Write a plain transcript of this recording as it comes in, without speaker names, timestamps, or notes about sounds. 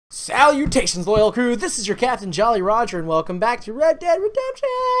Salutations, loyal crew! This is your Captain Jolly Roger, and welcome back to Red Dead Redemption!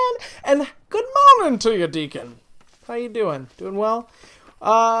 And good morning to you, Deacon! How you doing? Doing well?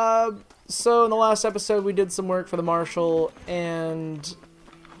 So in the last episode we did some work for the Marshal, and...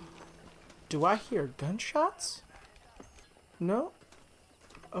 Do I hear gunshots? No?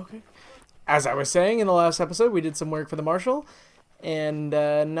 Okay. As I was saying, in the last episode we did some work for the Marshal, and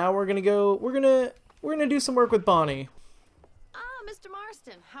now we're gonna do some work with Bonnie. Mr.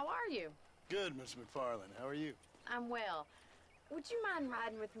 Marston, how are you? Good, Miss McFarland. How are you? I'm well. Would you mind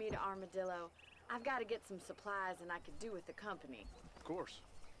riding with me to Armadillo? I've got to get some supplies and I could do with the company. Of course.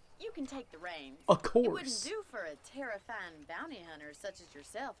 You can take the reins. Of course. It wouldn't do for a terrifying bounty hunter such as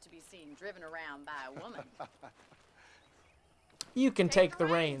yourself to be seen driven around by a woman. You can take the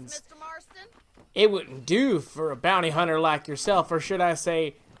reins. Mr. Marston. It wouldn't do for a bounty hunter like yourself, or should I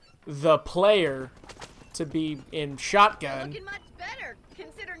say, the player, to be in shotgun. Looking much better,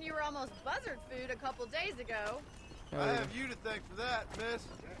 considering you were almost buzzard food a couple days ago. I have you to thank for that, miss.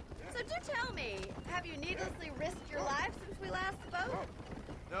 So do tell me, have you needlessly risked your life since we last spoke?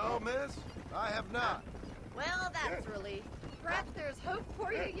 No, miss, I have not. Well, that's a relief. Perhaps there's hope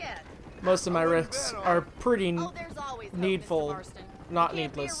for you yet. Most of my risks are pretty Oh, there's always hope, needful, Mr. Marston. not You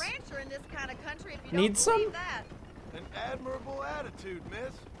can't needless. be a rancher in this kind of country if you Need don't some? believe that. An admirable attitude,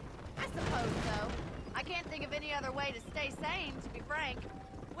 miss. I suppose so. I can't think of any other way to stay sane, to be frank.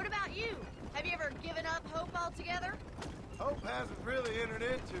 What about you? Have you ever given up hope altogether? Hope hasn't really entered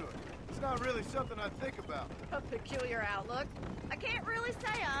into it. It's not really something I think about. A peculiar outlook. I can't really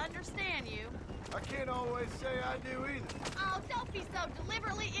say I understand you. I can't always say I do either. Oh, don't be so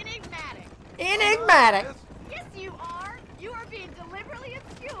deliberately enigmatic. Enigmatic! Miss, Yes, you are. You are being deliberately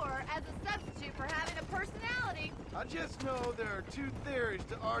obscure as a substitute for having a personality. I just know there are two theories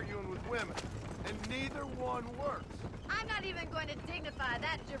to arguing with women, and neither one works. I'm not even going to dignify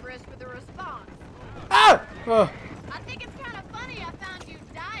that gibberish with a response. Ah! Oh. I think it's kind of funny I found you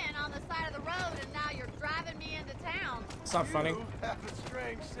dying on the side of the road and now you're driving me into town. It's not funny. You have a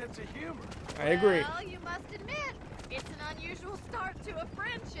strange sense of humor. I agree. Well, you must admit, it's an unusual start to a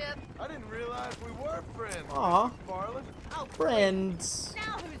friendship. I didn't realize we were friends, Aw. Miss McFarland. Oh, Friends.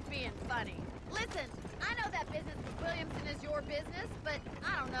 now who's being funny? Listen, I know that business with Williamson is your business, but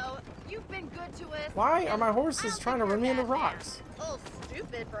I don't know. You've been good to us. Why are and my I horses don't trying to think run me you're into a bad man. rocks? A little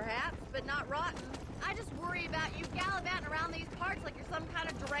stupid, perhaps, but not rotten. I just worry about you gallivanting around these parts like you're some kind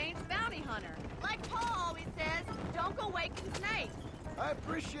of deranged bounty hunter. Like Paul always says, don't go waking snakes. I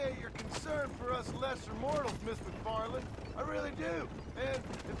appreciate your concern for us lesser mortals, Miss McFarland. I really do. And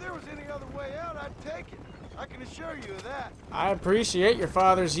if there was any other way out, I'd take it. I can assure you of that. I appreciate your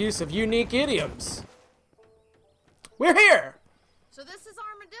father's use of unique idioms. We're here! So this is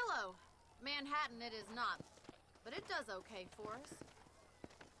Armadillo. Manhattan it is not, but it does okay for us.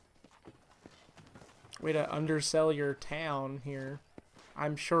 Way to undersell your town here.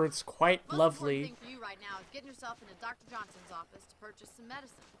 I'm sure it's quite Most lovely. important thing for you right now is getting yourself into Dr. Johnson's office to purchase some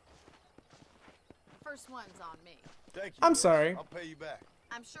medicine. The first one's on me. Thank you. I'm miss. sorry. I'll pay you back.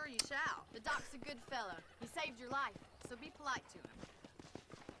 I'm sure you shall. The doc's a good fella. He saved your life, so be polite to him.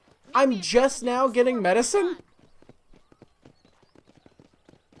 Meet me I'm at just the now store getting when medicine? you're done.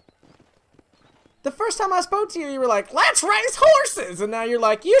 The first time I spoke to you, you were like, let's race horses! And now you're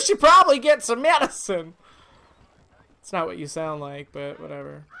like, you should probably get some medicine. It's not what you sound like, but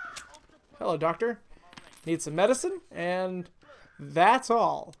whatever. Hello, doctor. Need some medicine? And that's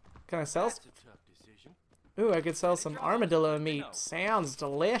all. Can I sell? Ooh, I could sell some armadillo meat. Sounds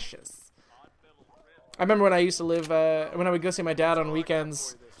delicious. I remember when I used to live, when I would go see my dad on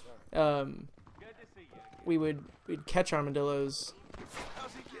weekends, we'd catch armadillos.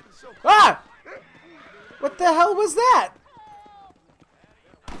 How's he getting so... Ah! What the hell was that?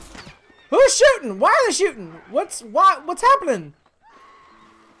 Who's shooting? Why are they shooting? What's happening?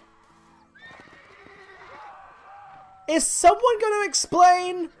 Is someone gonna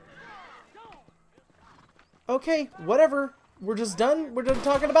explain? Okay, whatever. We're just done. We're done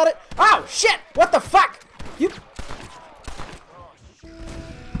talking about it. Oh shit! What the fuck? You.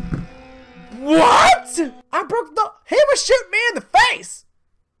 What? I broke the. He was shooting me in the face.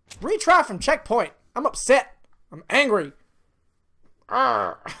 Retry from checkpoint. I'm upset. I'm angry.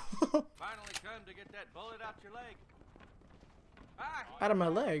 Arrgh. Finally come to get that bullet out your leg. Out of my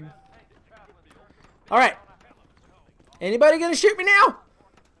leg. Alright. Anybody gonna shoot me now?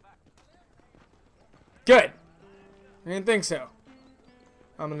 Good. I didn't think so.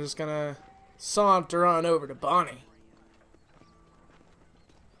 I'm just gonna saunter on over to Bonnie.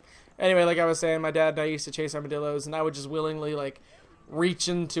 Anyway, like I was saying, my dad and I used to chase armadillos, and I would just willingly, like, reach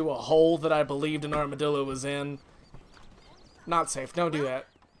into a hole that I believed an armadillo was in. Not safe. Don't do that.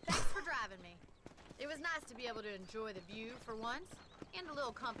 That It was nice to be able to enjoy the view for once, and a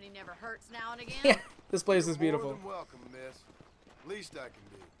little company never hurts now and again. Yeah, this place is More beautiful. than welcome, miss. Least I can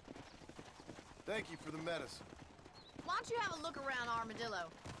do. Thank you for the medicine. Why don't you have a look around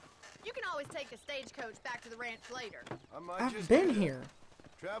Armadillo? You can always take a stagecoach back to the ranch later. I might I've just been do that. here.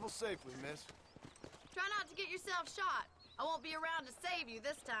 Travel safely, miss. Try not to get yourself shot. I won't be around to save you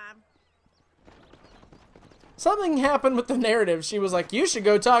this time. Something happened with the narrative. She was like, you should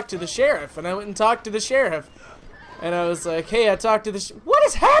go talk to the sheriff. And I went and talked to the sheriff. And I was like, hey, I talked to the what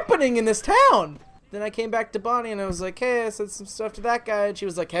is happening in this town? Then I came back to Bonnie and I was like, hey, I said some stuff to that guy. And she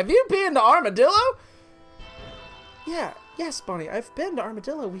was like, have you been to Armadillo? Yeah, yes, Bonnie, I've been to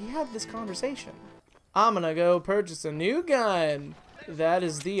Armadillo. We had this conversation. I'm gonna go purchase a new gun. That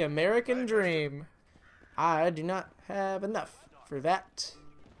is the American dream. I do not have enough for that.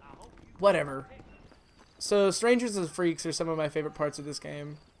 Whatever. So, Strangers and Freaks are some of my favorite parts of this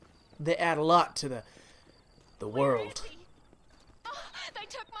game. They add a lot to the world. Oh, they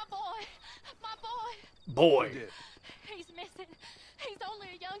took my boy. My boy. Boy. Who did? He's missing. He's only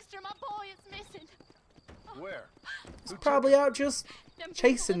a youngster. My boy is missing. Where? He's probably out just Them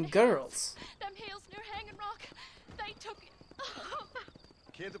chasing people in the girls. hills, them hills near Hanging Rock. They took it. Oh,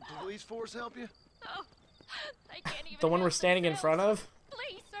 Can't the police force help you? oh, they can't even The one we're help standing in front themselves. of?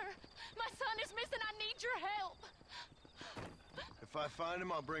 Please, sir. My son is missing. I need your help. If I find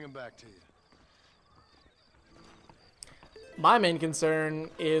him, I'll bring him back to you. My main concern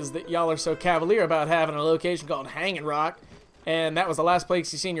is that y'all are so cavalier about having a location called Hanging Rock, and that was the last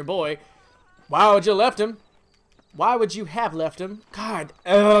place you seen your boy. Why would you left him? Why would you have left him? God.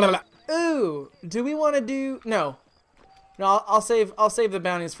 Ooh. Do we want to do? No. No. I'll save the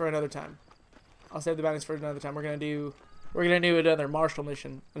bounties for another time. I'll save the bounties for another time. We're gonna do another Marshal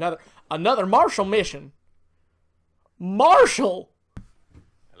mission. Another Marshal mission. Marshal.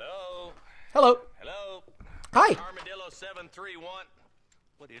 Hello? Hello. Hello? Hi. Armadillo 731.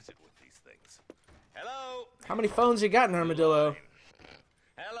 What is it with these things? Hello? How many phones you got in Armadillo?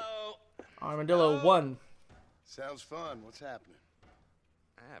 Hello? Armadillo 1. Sounds fun. What's happening?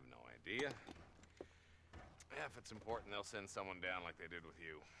 I have no idea. Yeah, if it's important, they'll send someone down like they did with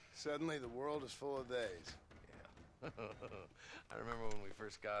you. Suddenly, the world is full of days. Yeah. I remember when we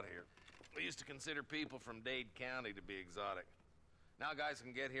first got here. We used to consider people from Dade County to be exotic. Now guys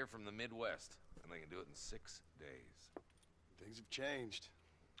can get here from the Midwest, and they can do it in 6 days. Things have changed.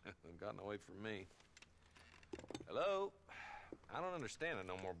 They've gotten away from me. Hello? I don't understand it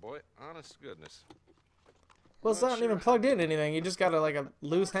no more, boy. Honest to goodness. Well, it's not even plugged in anything. You just got like a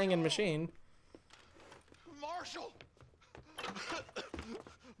loose hanging machine. Marshal!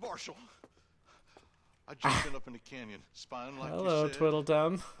 Marshal! I just been up in the canyon, spying like Hello, you said.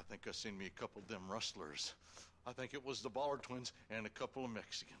 Twiddletum. I think I seen me a couple of them rustlers. I think it was the Ballard twins and a couple of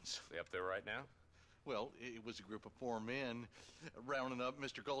Mexicans. They up there right now? Well, it was a group of 4 men rounding up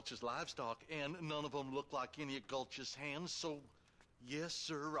Mr. Gulch's livestock, and none of them looked like any of Gulch's hands, so yes,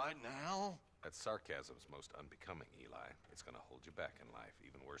 sir, right now. That sarcasm's most unbecoming, Eli. It's gonna hold you back in life,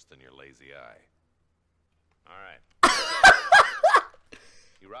 even worse than your lazy eye. All right.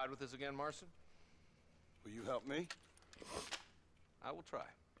 You ride with us again, Marson? Will you help me? I will try.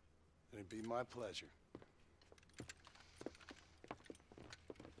 It'd be my pleasure.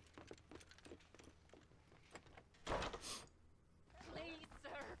 Please, sir.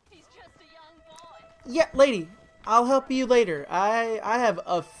 He's just a young boy. Yeah, lady. I'll help you later. I have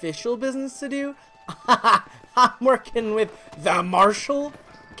official business to do. I'm working with the Marshal.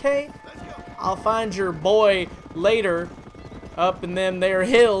 Okay? I'll find your boy later up in them there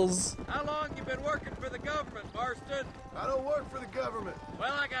hills. How long you been working for the government, Marston? I don't work for the government.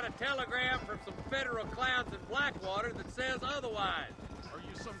 Well, I got a telegram from some federal clowns in Blackwater that says otherwise. Are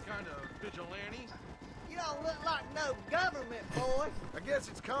you some kind of vigilante? You don't look like no government, boy. I guess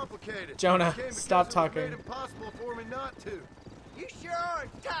it's complicated. Jonah, It came because stop it was talking. made impossible for me not to. You sure are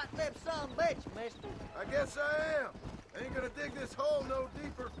a tight-lipped son of a bitch, mister. I guess I am. Ain't gonna dig this hole no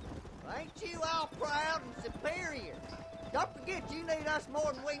deeper. Ain't you all proud and superior? Don't forget you need us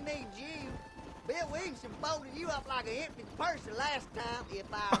more than we need you. Bill Williamson folded you up like an empty person last time, if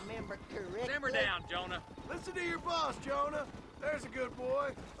I remember correctly. Simmer down, Jonah. Listen to your boss, Jonah. There's a good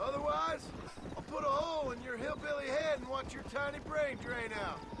boy. Otherwise, I'll put a hole in your hillbilly head and watch your tiny brain drain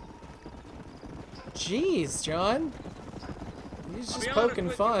out. Jeez, John. He's I'll just be honest poking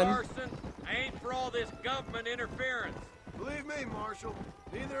with fun. You, Marston. I ain't for all this government interference. Believe me, Marshal,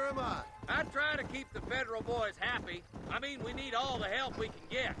 neither am I. I try to keep the federal boys happy. I mean, we need all the help we can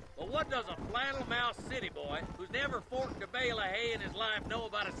get. But what does a flannel-mouthed city boy who's never forked a bale of hay in his life know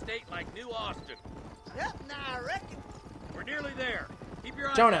about a state like New Austin? Nothing, I reckon. We're nearly there. Keep your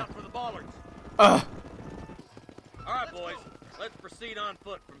eyes Jonah. out for the bollards. Ugh. All right, boys. Let's proceed on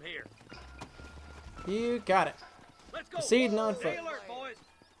foot from here. You got it. Let's go. Proceeding on foot. Stay alert, boys.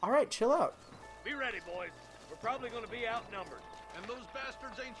 All right, chill out. Be ready, boys. We're probably going to be outnumbered. And those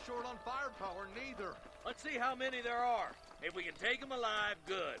bastards ain't short on firepower, neither. Let's see how many there are. If we can take them alive,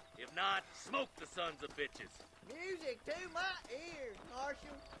 good. If not, smoke the sons of bitches. Music to my ears,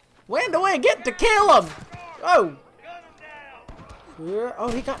 Marshal. When do we get to kill him? Oh. Gun them down. Yeah, oh,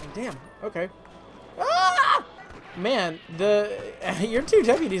 he got me. Damn. Okay. Ah! Man, your two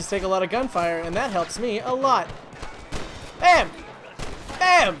deputies take a lot of gunfire, and that helps me a lot. Bam!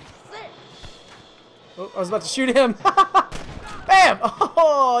 Bam! Oh, I was about to shoot him. Bam!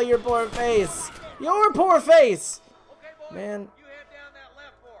 Oh, your poor face. Your poor face. Okay, boys. Man. You head down that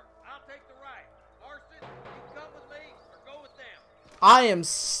left fork. I'll take the right. Marston, you come with me or go with them. I am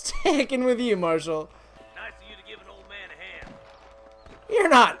sticking with you, Marshal. Nice of you to give an old man a hand. You're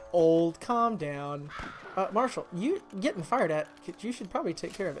not old. Calm down. Marshal, you getting fired at. You should probably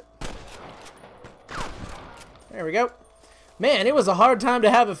take care of it. There we go. Man, it was a hard time to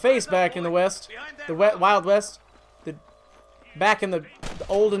have a face back in the West. The Wild West. Back in the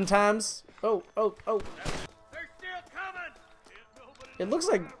olden times. Oh, oh, oh. They're still coming. It looks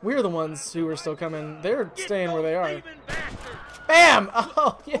like we're the ones who are still coming. They're staying where they are. Thieving bastards. Bam!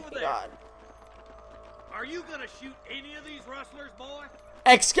 Oh, yeah, Over there. God. Are you gonna shoot any of these rustlers, boy?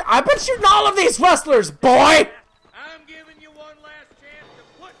 I've been shooting all of these rustlers, boy! I'm giving you one last chance to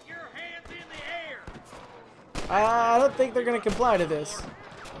put your hands in the air. I don't think they're going to comply to this.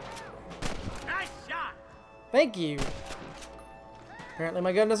 Nice shot. Thank you. Apparently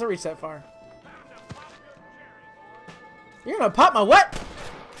my gun doesn't reach that far. You're going to pop my what?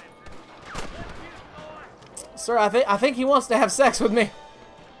 Sir, I think he wants to have sex with me.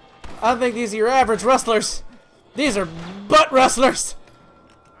 I don't think these are your average rustlers. These are butt rustlers.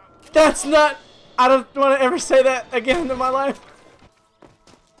 That's not... I don't want to ever say that again in my life.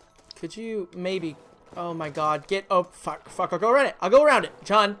 Could you maybe... Oh my god, get... Oh, fuck, I'll go around it. I'll go around it.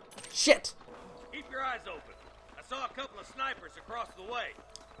 John, shit. Keep your eyes open. I saw a couple of snipers across the way.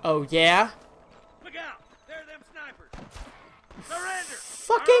 Oh, yeah? Look out. There are them snipers. Surrender.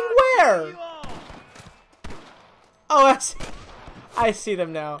 Fucking where? You all. Oh, I see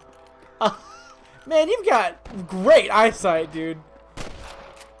them now. Man, you've got great eyesight, dude.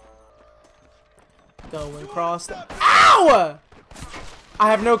 Going across the... Ow!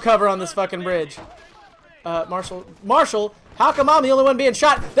 I have no cover on this fucking bridge. Marshal, how come I'm the only one being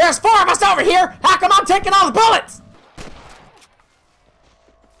shot? There's 4 of us over here! How come I'm taking all the bullets?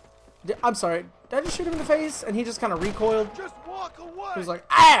 I'm sorry. Did I just shoot him in the face and he just kind of recoiled? Just walk away. He was like,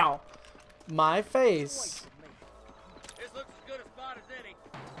 ow! My face. This looks as good a spot as any.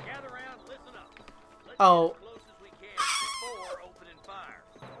 Gather around, listen up. Let's Oh. get as close as we can before opening fire.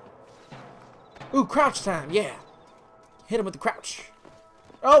 Ooh, crouch time, yeah. Hit him with the crouch.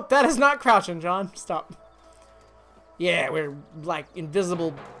 Oh, that is not crouching, John. Stop. Yeah, we're like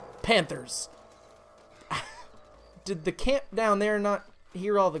invisible panthers. Did the camp down there not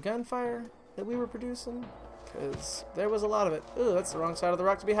hear all the gunfire that we were producing? Because there was a lot of it. Ooh, that's the wrong side of the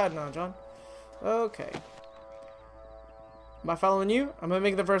rock to be hiding on, John. Okay. Am I following you? I'm going to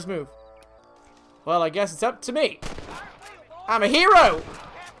make the first move. Well, I guess it's up to me. I'm a hero!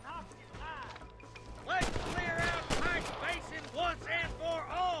 Let's clear out Pike's Basin once and for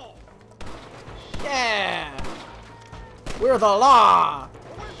all. Yeah! We're the law!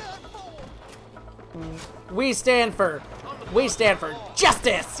 We stand for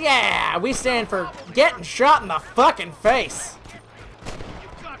justice! Yeah! We stand for getting shot in the fucking face!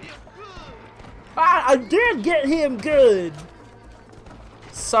 I did get him good!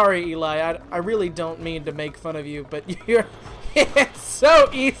 Sorry, Eli, I really don't mean to make fun of you, but it's so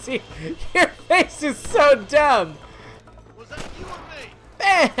easy! Your face is so dumb! Was that you or me?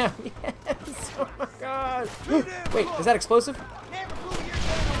 Bam! Yes! Oh my god! Wait, is that explosive?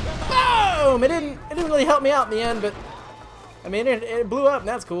 Boom! It didn't really help me out in the end, but I mean it blew up and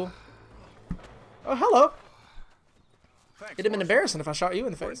that's cool. Oh, hello. Thanks, It'd have been Marshal. embarrassing if I shot you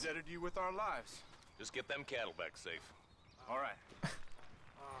in the We're face. indebted to you with our lives. Just get them cattle back safe. All right.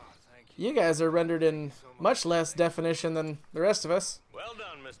 Thank you. You guys are rendered in much less definition than the rest of us. Well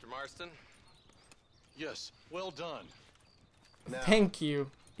done, Mr. Marston. Yes, well done. Thank you,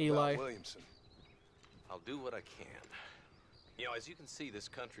 Eli. Williamson. I'll do what I can. You know, as you can see, this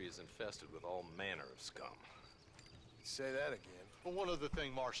country is infested with all manner of scum. Say that again. Well, one other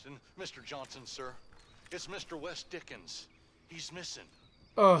thing, Marston. Mr. Johnson, sir. It's Mr. West Dickens. He's missing.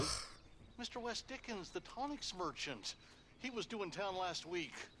 Ugh. Mr. West Dickens, the tonics merchant. He was due in town last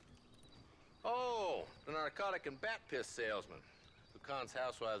week. Oh, the narcotic and bat piss salesman who the Khan's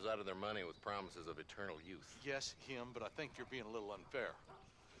housewives out of their money with promises of eternal youth. Yes, him, but I think you're being a little unfair.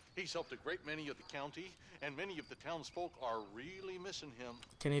 He's helped a great many of the county, and many of the townsfolk are really missing him.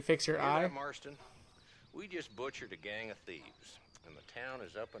 Can he fix your Hear eye? that, Marston? We just butchered a gang of thieves, and the town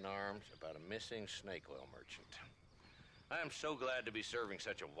is up in arms about a missing snake oil merchant. I am so glad to be serving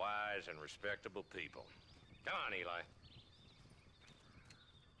such a wise and respectable people. Come on, Eli.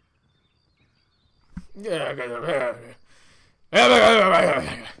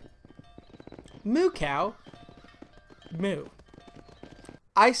 Moo cow. Moo.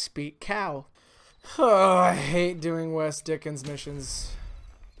 I speak cow. Oh, I hate doing Wes Dickens missions.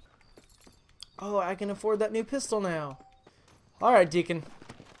 Oh, I can afford that new pistol now. Alright, Deacon.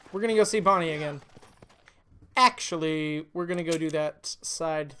 We're gonna go see Bonnie again. Actually, we're gonna go do that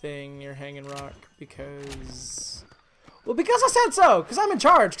side thing near Hanging Rock because... Well, because I said so! Because I'm in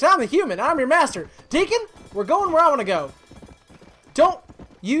charge! Because I'm the human! I'm your master! Deacon, we're going where I want to go! Don't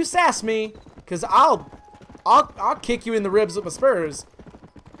you sass me! Because I'll kick you in the ribs with my spurs.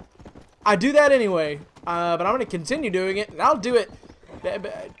 I do that anyway, but I'm going to continue doing it, and I'll do it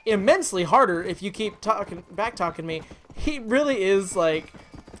immensely harder if you keep back-talking me. He really is, like,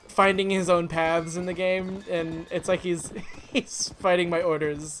 finding his own paths in the game, and it's like he's fighting my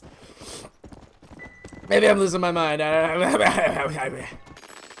orders. Maybe I'm losing my mind.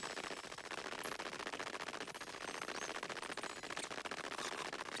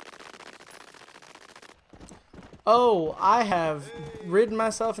 Oh, I have ridden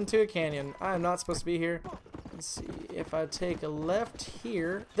myself into a canyon. I am not supposed to be here. Let's see. If I take a left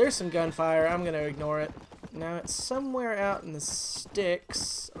here, there's some gunfire. I'm going to ignore it. Now it's somewhere out in the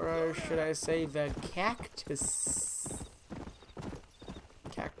sticks, or should I say the cactus?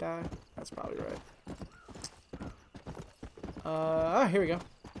 Cacti? That's probably right. Here we go.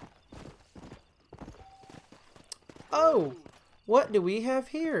 Oh, what do we have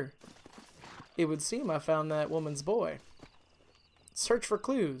here? It would seem I found that woman's boy. Search for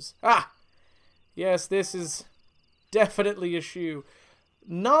clues. Ah! Yes, this is definitely a shoe.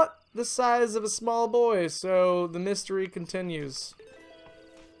 Not the size of a small boy, so the mystery continues.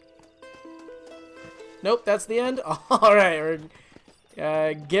 Nope, that's the end? Alright,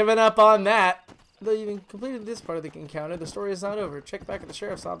 we're giving up on that. Though you've completed this part of the encounter, the story is not over. Check back at the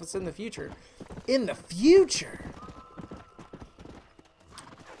sheriff's office in the future. In the future?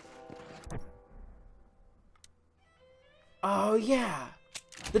 Oh, yeah.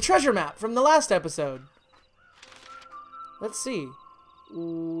 The treasure map from the last episode. Let's see.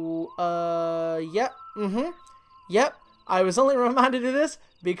 Yep. Yep. I was only reminded of this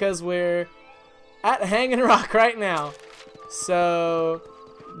because we're at Hanging Rock right now. So,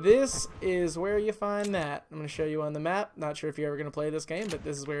 this is where you find that. I'm going to show you on the map. Not sure if you're ever going to play this game, but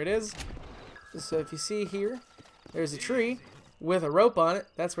this is where it is. So, if you see here, there's a tree with a rope on it.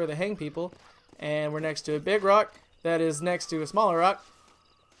 That's where they hang people. And we're next to a big rock that is next to a smaller rock.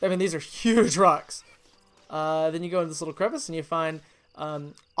 I mean, these are huge rocks. Then you go into this little crevice and you find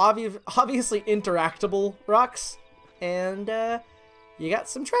obviously interactable rocks. And you got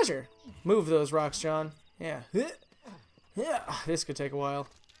some treasure. Move those rocks, John. Yeah. Yeah. This could take a while.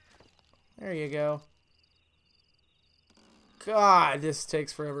 There you go. God, this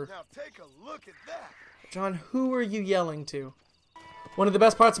takes forever. Now take a look at that. John, who are you yelling to? One of the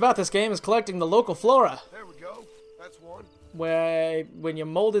best parts about this game is collecting the local flora. There we go. That's one. When you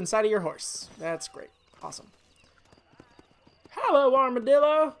mold inside of your horse. That's great. Awesome. Hello,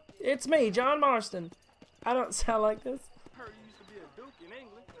 Armadillo. It's me, John Marston. I don't sound like this. Heard you used to be a duke in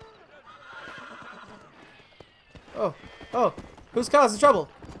England. Oh, who's causing trouble?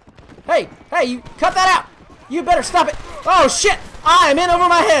 Hey, you cut that out. You better stop it. Oh, shit. I am in over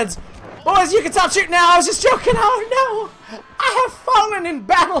my heads. Boys, you can stop shooting now. I was just joking. Oh, no. I have fallen in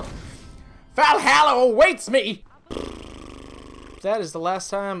battle. Valhalla awaits me. That is the last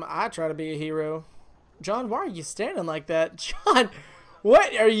time I try to be a hero. John, why are you standing like that? John,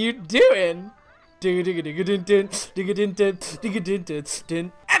 what are you doing?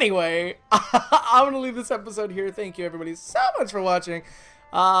 Anyway, I'm going to leave this episode here. Thank you, everybody, so much for watching.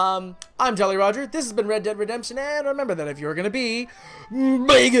 I'm Jolly Roger. This has been Red Dead Redemption, and remember that if you're going to be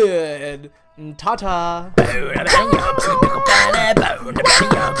good, ta-ta.